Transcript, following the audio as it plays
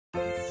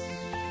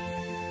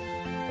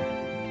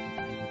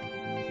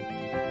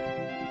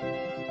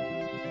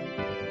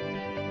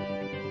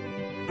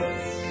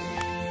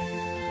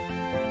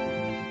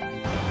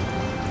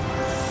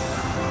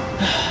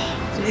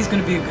Today's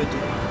gonna be a good day.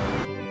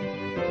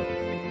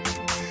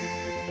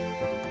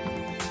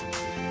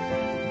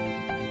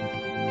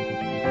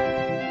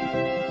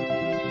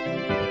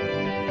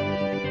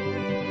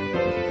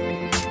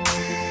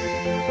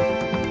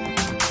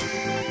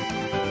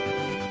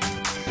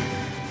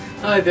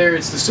 Hi there,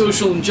 it's the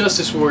social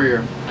injustice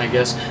warrior, I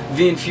guess,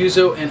 Vee and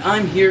Infuso, and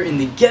I'm here in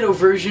the ghetto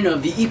version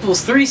of the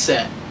 =3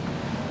 set.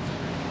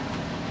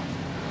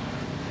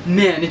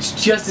 Man, it's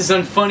just as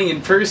unfunny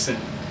in person.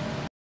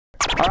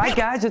 Alright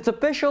guys, it's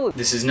official.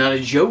 This is not a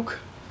joke.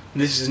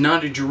 This is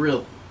not a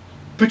drill.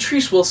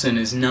 Patrice Wilson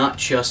is not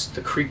just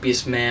the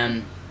creepiest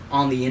man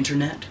on the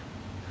internet,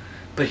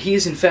 but he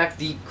is in fact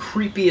the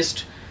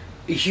creepiest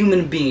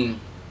human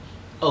being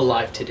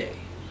alive today.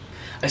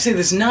 I say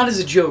this not as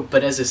a joke,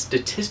 but as a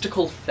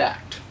statistical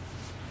fact.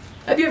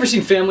 Have you ever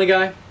seen Family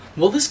Guy?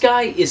 Well, this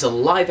guy is a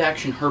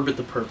live-action Herbert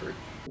the Pervert.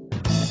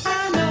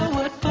 I know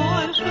what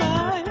boys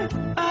like,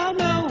 I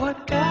know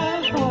what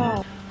guys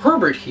want.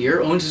 Herbert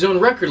here owns his own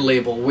record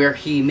label where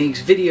he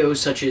makes videos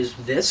such as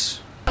this.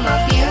 I'm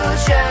a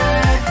future,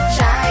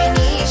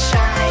 Chinese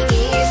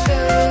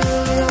food.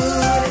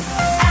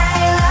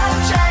 I love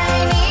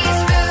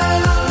Chinese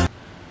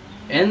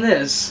food. And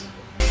this.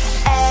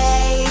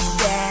 A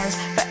stands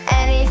for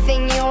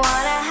anything you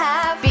wanna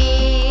have.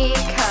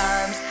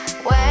 Becomes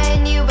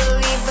when you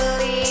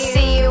believe.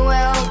 See you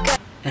will go.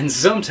 And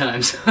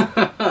sometimes,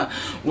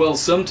 well,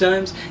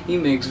 sometimes he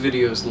makes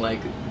videos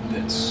like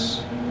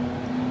this.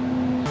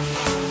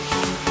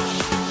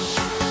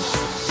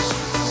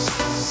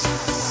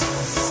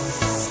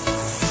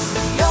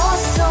 You're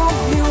so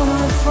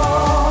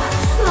beautiful,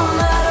 no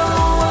matter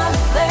what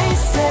they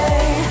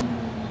say.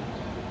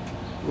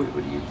 What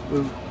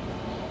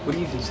do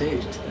you even say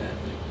to that?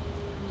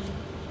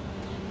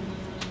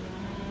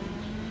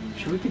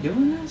 Should we be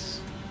doing this?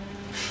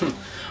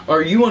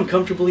 Are you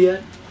uncomfortable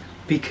yet?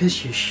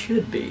 Because you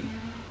should be.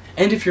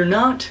 And if you're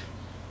not,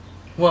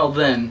 well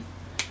then.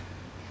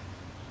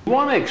 You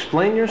want to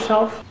explain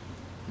yourself?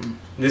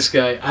 This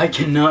guy, I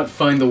cannot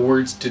find the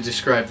words to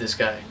describe this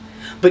guy.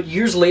 But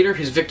years later,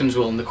 his victims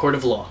will in the court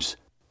of law.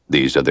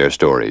 These are their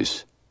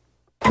stories.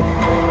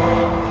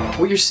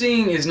 What you're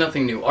seeing is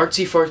nothing new.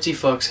 Artsy-fartsy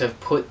fucks have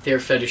put their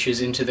fetishes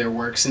into their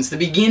work since the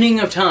beginning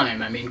of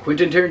time. I mean,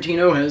 Quentin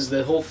Tarantino has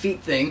the whole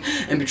feet thing,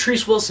 and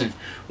Patrice Wilson,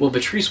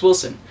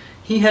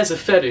 he has a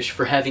fetish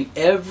for having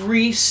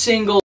every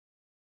single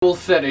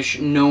fetish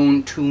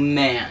known to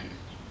man.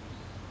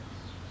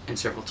 And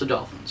several to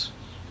dolphins.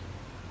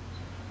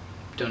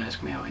 Don't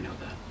ask me how I know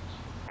that.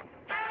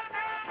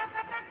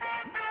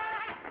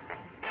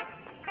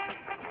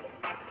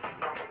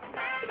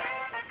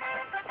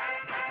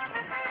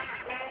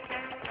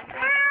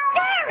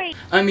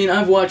 I mean,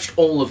 I've watched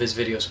all of his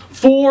videos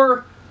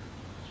for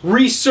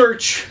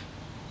research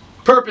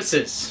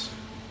purposes.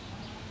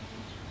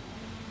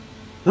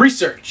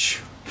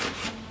 Research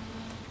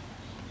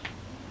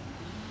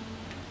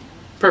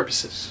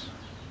purposes.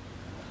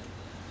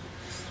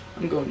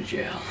 I'm going to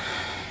jail.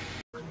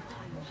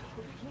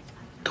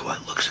 Do I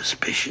look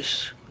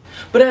suspicious?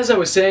 But as I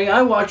was saying,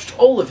 I watched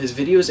all of his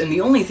videos, and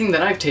the only thing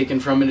that I've taken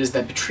from it is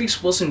that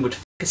Patrice Wilson would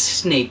f*** a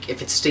snake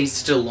if it stays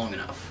still long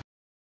enough.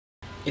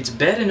 It's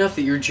bad enough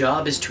that your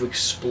job is to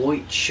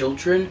exploit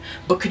children,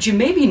 but could you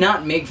maybe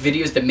not make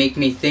videos that make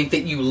me think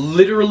that you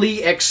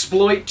literally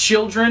exploit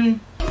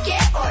children?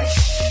 Get or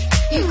shh.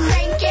 You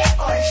crank it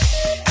or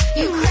shh.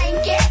 You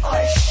crank it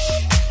or shh.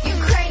 You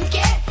crank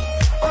it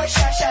or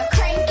shush up.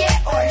 Crank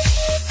it or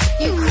shh.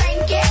 You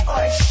crank it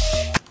or shh.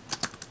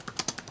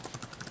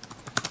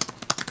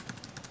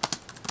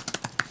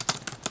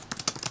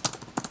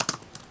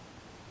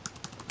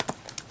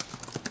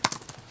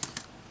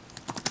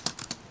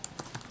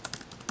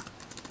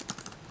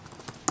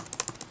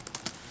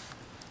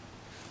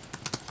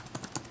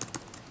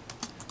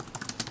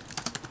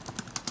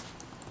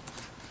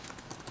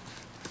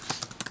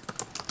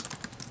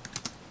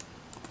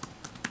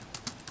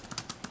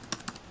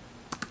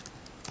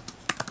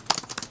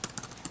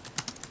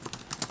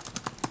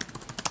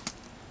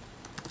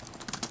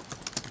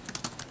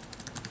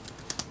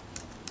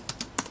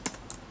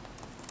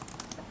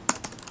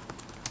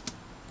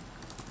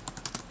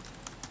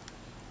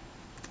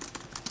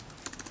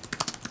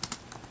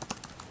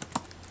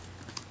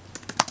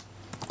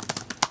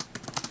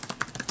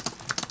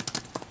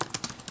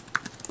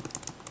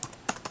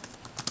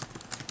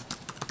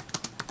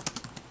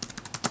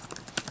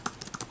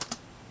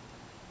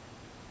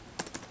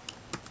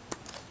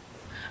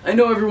 I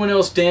know everyone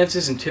else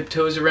dances and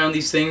tiptoes around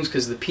these things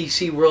because the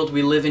PC world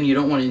we live in, you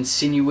don't want to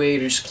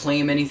insinuate or just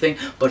claim anything,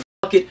 but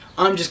fuck it,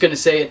 I'm just gonna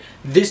say it.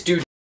 This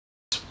dude,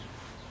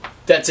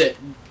 that's it.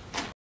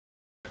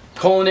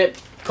 Calling it,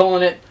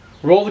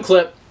 roll the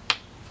clip.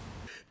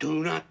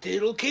 Do not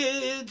diddle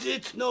kids,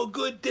 it's no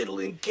good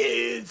diddling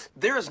kids.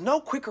 There is no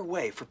quicker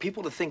way for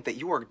people to think that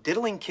you are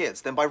diddling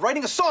kids than by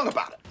writing a song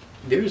about it.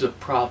 There's a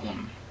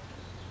problem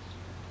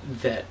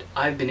that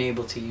I've been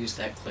able to use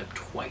that clip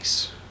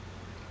twice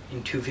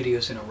in 2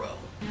 videos in a row.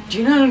 Do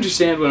you not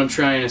understand what I'm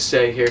trying to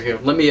say here?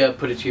 Let me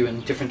put it to you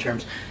in different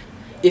terms.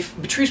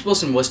 If Patrice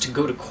Wilson was to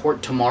go to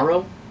court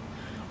tomorrow,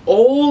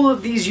 all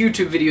of these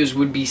YouTube videos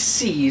would be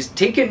seized,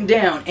 taken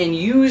down, and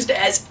used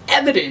as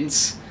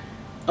evidence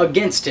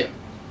against him.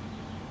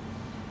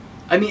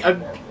 I mean,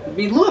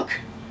 look.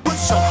 Put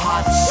some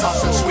hot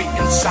sauce and sweet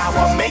and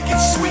sour, make it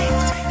sweet,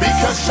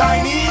 because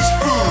Chinese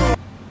food.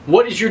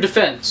 What is your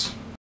defense?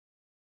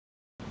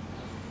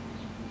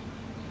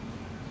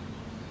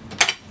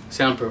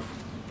 Soundproof.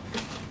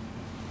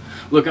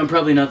 Look, I'm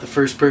probably not the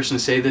first person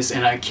to say this,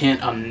 and I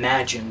can't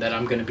imagine that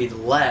I'm going to be the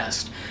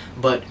last,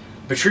 but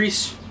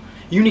Patrice,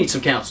 you need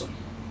some counseling.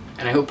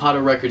 And I hope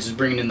Pato Records is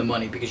bringing in the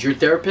money, because your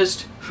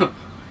therapist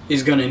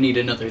is going to need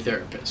another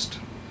therapist.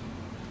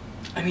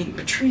 I mean,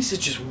 Patrice is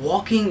just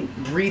walking,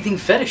 breathing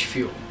fetish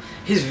fuel.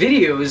 His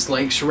videos,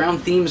 like,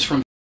 surround themes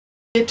from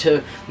shit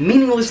to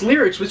meaningless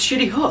lyrics with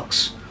shitty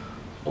hooks.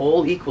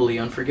 All equally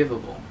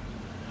unforgivable.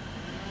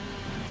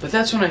 But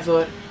that's when I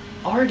thought,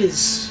 art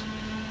is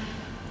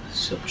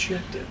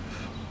subjective.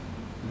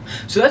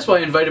 So that's why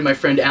I invited my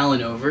friend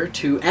Alan over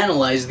to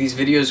analyze these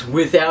videos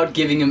without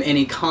giving him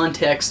any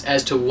context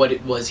as to what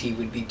it was he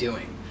would be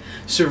doing.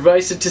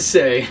 Suffice it to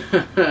say,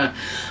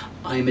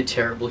 I'm a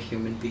terrible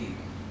human being.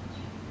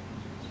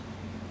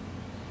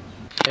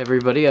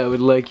 Everybody, I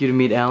would like you to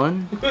meet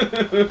Alan.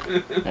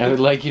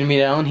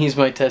 He's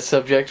my test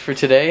subject for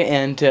today.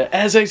 And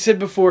as I said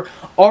before,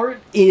 art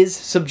is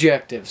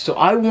subjective. So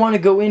I want to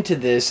go into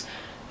this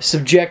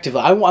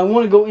subjectively. I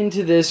want to go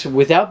into this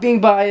without being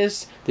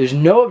biased. There's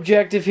no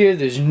objective here.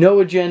 There's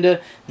no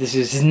agenda. This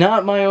is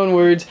not my own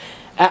words.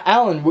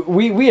 Alan,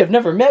 we have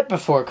never met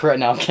before, correct?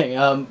 Now, okay.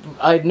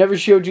 I've never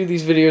showed you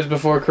these videos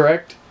before,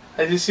 correct?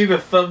 I just see the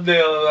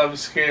thumbnail and I'm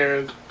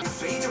scared.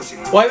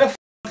 Why the f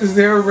is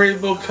there a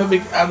rainbow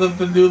coming out of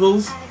the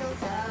noodles?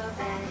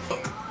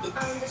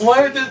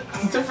 Why are there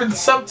different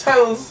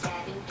subtitles?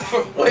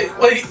 Wait,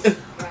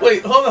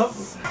 hold up.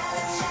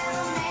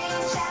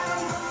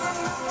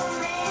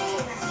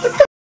 What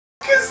the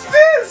f is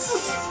this?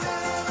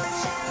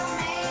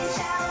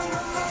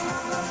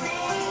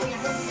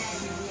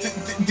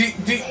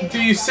 Do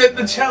you send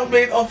the chow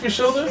mein off your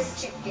shoulder?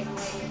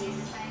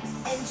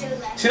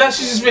 See, now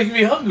she's just making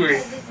me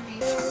hungry.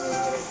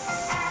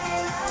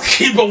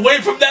 Keep away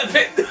from that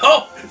pit!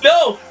 No!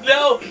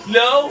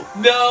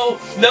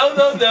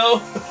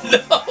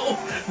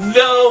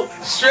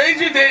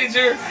 Stranger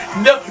danger!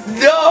 No!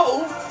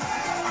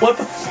 What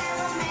the f?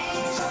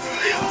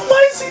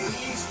 Why is he?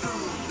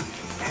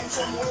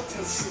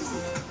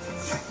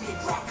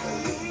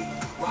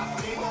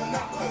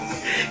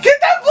 Get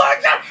that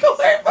black guy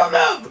away from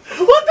him!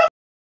 What the f?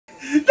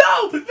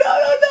 No!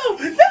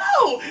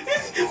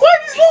 Why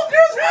are these little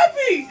girls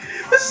happy?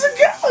 This is a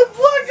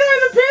black guy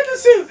in a panda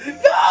suit!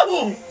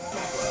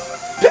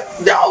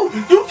 No!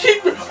 You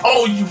keep...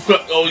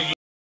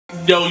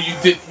 No, you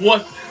did...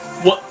 What?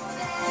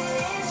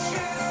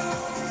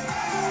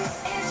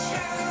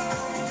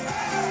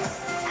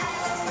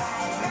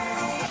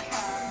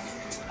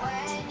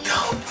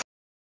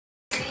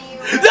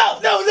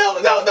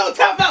 No,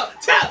 tap out!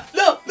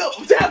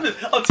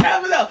 I'm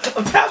tapping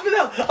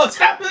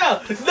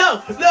out!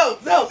 No!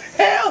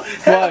 Hell!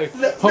 Why?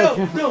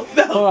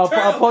 No!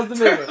 I'll pause the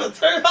video.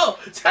 Turn it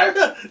off!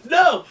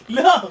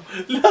 No!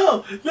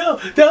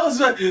 That was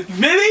my...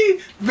 Vinny!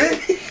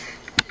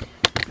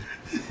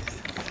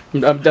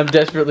 I'm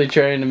desperately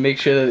trying to make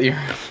sure that you're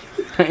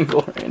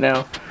angle right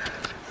now.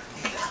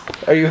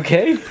 Are you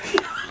okay? No!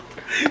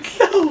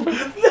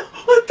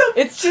 What the...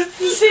 It's just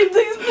the same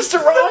thing as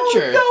Mr.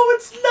 Roger! No,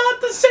 it's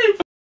not the same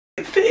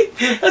thing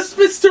as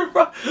Mr.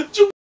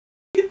 Roger.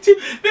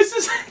 This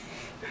is...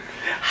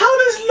 How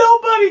does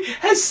nobody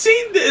has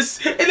seen this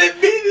and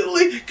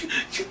immediately...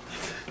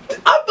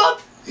 I'm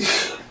not...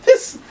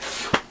 This...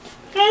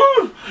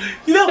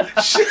 You know...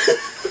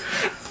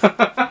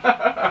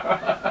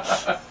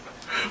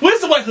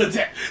 Where's the white hood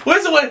at?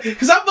 Where's the white...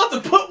 Because I'm about to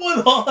put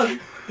one on.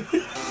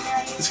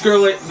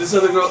 This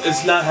other girl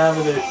is not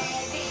having it.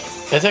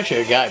 That's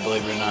actually a guy,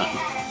 believe it or not.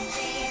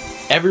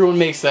 Everyone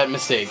makes that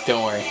mistake,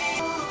 don't worry.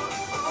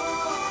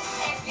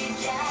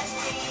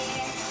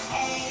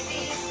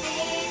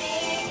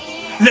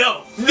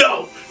 No!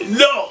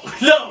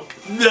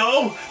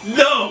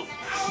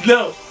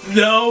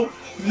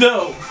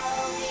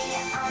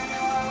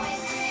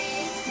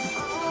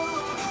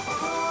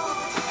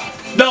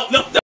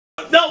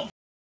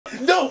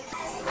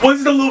 What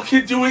is the little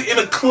kid doing in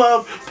a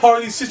club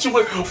party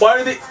situation? Why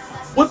are they...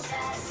 What?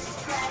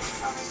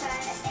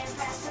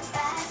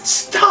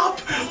 Stop!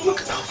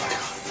 Look, oh my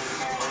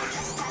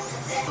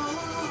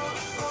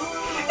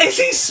god. Is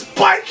he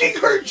spiking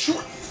her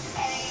drink?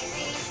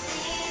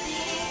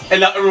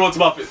 And now everyone's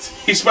Muppets.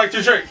 He spiked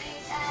her drink.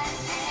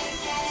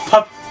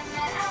 Pop.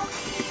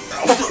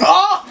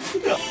 Oh!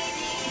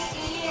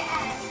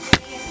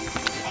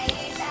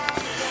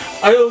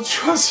 I don't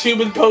trust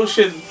human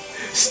potion.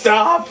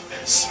 Stop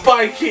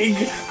spiking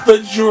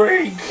the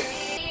drink.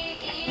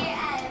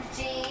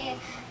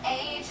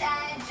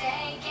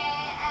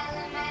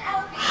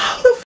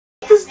 How the f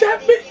does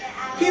that mean?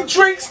 He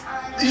drinks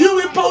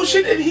human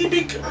potion and he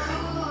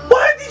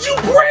Why did you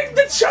bring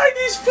the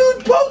Chinese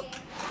food potion?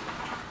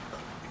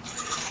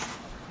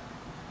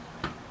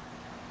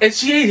 And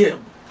she ate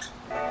him.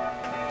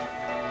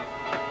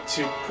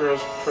 Two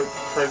girls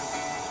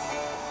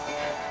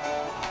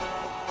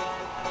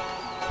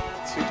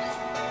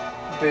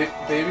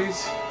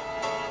babies.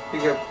 You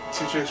got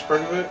two chicks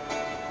pregnant.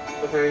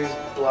 Okay, he's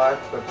black.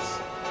 That's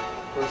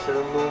what's him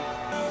move.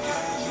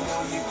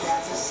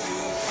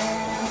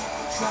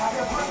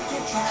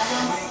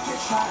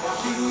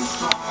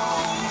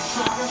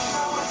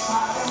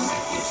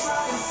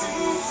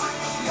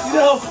 You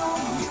know,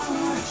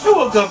 I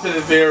woke up in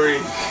a very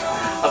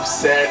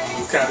upset,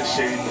 kind of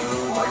shady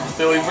mood, like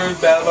feeling very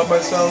bad about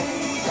myself.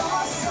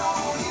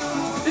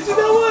 Did you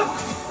know what?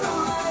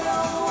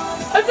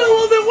 I feel a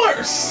little bit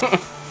worse.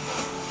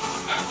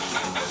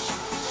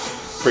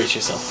 Brace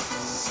yourself.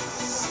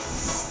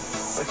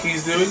 Like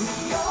he's doing.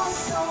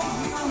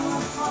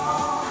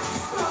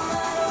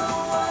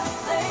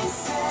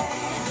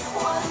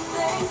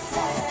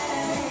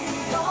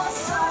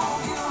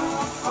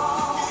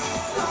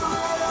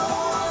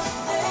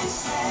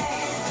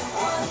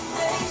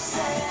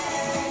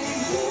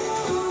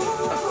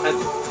 I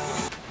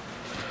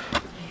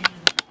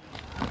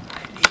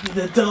need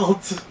an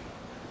adult.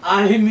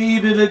 I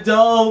need an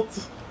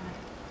adult.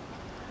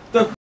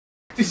 The f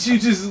did you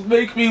just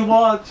make me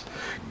watch?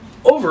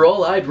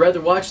 Overall, I'd rather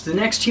watch the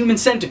next Human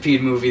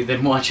Centipede movie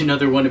than watch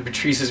another one of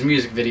Patrice's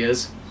music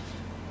videos.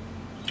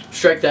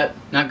 Strike that.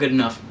 Not good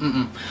enough.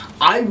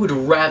 I would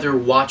rather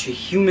watch a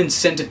Human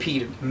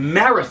Centipede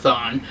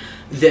marathon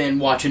than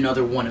watch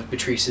another one of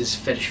Patrice's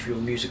Fetish Fuel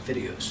music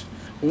videos.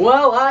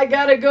 Well, I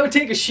gotta go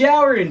take a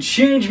shower and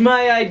change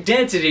my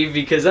identity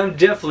because I'm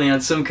definitely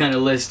on some kind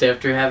of list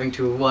after having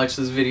to have watched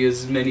those videos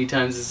as many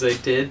times as I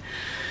did.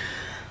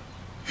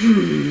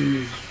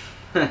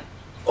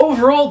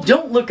 Overall,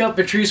 don't look up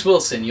Patrice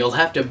Wilson. You'll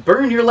have to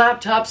burn your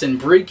laptops and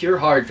break your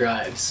hard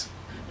drives.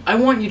 I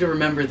want you to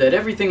remember that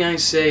everything I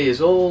say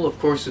is all, of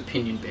course,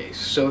 opinion-based.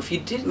 So if you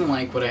didn't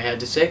like what I had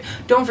to say,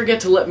 don't forget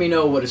to let me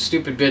know what a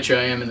stupid bitch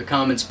I am in the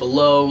comments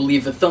below,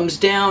 leave a thumbs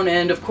down,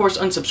 and of course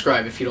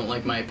unsubscribe if you don't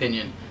like my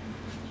opinion.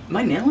 Am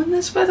I nailing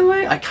this, by the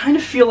way? I kind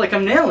of feel like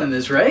I'm nailing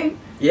this, right?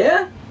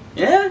 Yeah?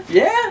 Yeah?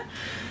 Yeah?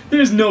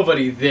 There's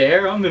nobody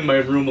there. I'm in my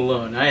room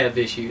alone. I have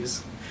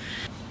issues.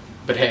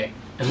 But hey,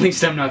 at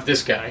least I'm not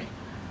this guy.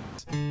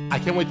 I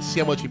can't wait to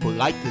see how much people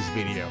like this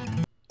video.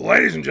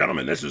 Ladies and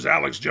gentlemen, this is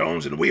Alex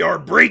Jones, and we are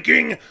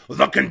breaking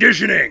the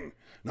conditioning.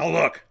 Now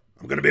look,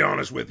 I'm gonna be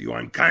honest with you,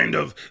 I'm kind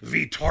of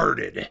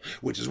retarded,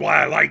 which is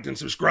why I liked and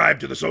subscribed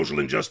to the Social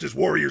Injustice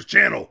Warriors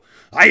channel.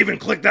 I even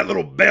clicked that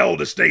little bell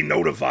to stay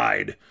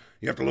notified.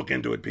 You have to look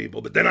into it,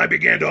 people. But then I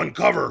began to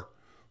uncover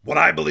what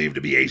I believe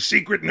to be a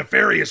secret,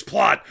 nefarious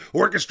plot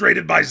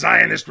orchestrated by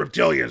Zionist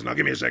reptilians. Now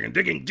give me a second.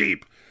 Digging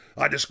deep,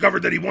 I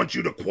discovered that he wants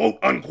you to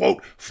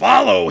quote-unquote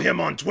follow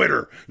him on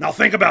Twitter. Now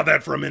think about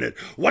that for a minute.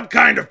 What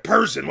kind of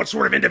person, what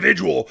sort of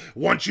individual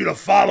wants you to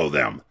follow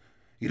them?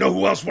 You know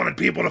who else wanted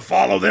people to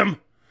follow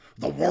them?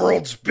 The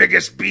world's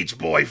biggest Beach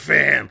Boy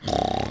fan,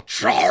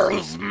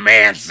 Charles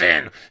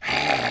Manson.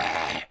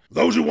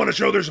 Those who want to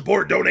show their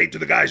support donate to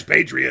the guy's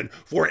Patreon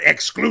for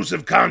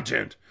exclusive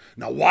content.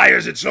 Now why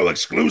is it so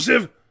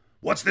exclusive?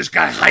 What's this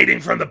guy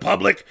hiding from the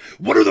public?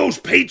 What do those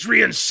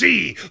Patreons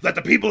see that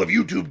the people of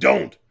YouTube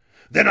don't?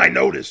 Then I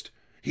noticed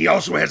he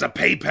also has a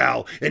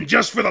PayPal, and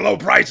just for the low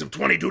price of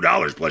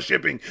 $22 plus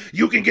shipping,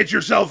 you can get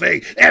yourself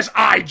a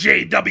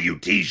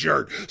SIJW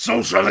t-shirt,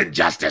 Social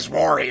Injustice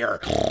Warrior.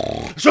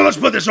 So let's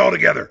put this all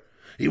together.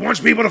 He wants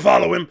people to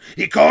follow him,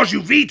 he calls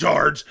you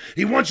VTards,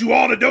 he wants you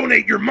all to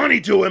donate your money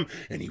to him,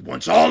 and he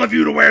wants all of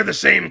you to wear the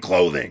same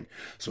clothing.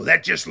 So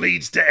that just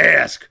leads to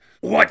ask,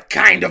 what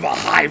kind of a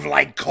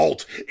hive-like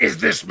cult is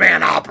this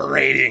man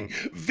operating?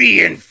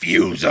 Vee and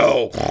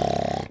Infuso,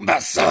 the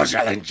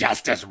Social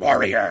Injustice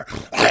Warrior.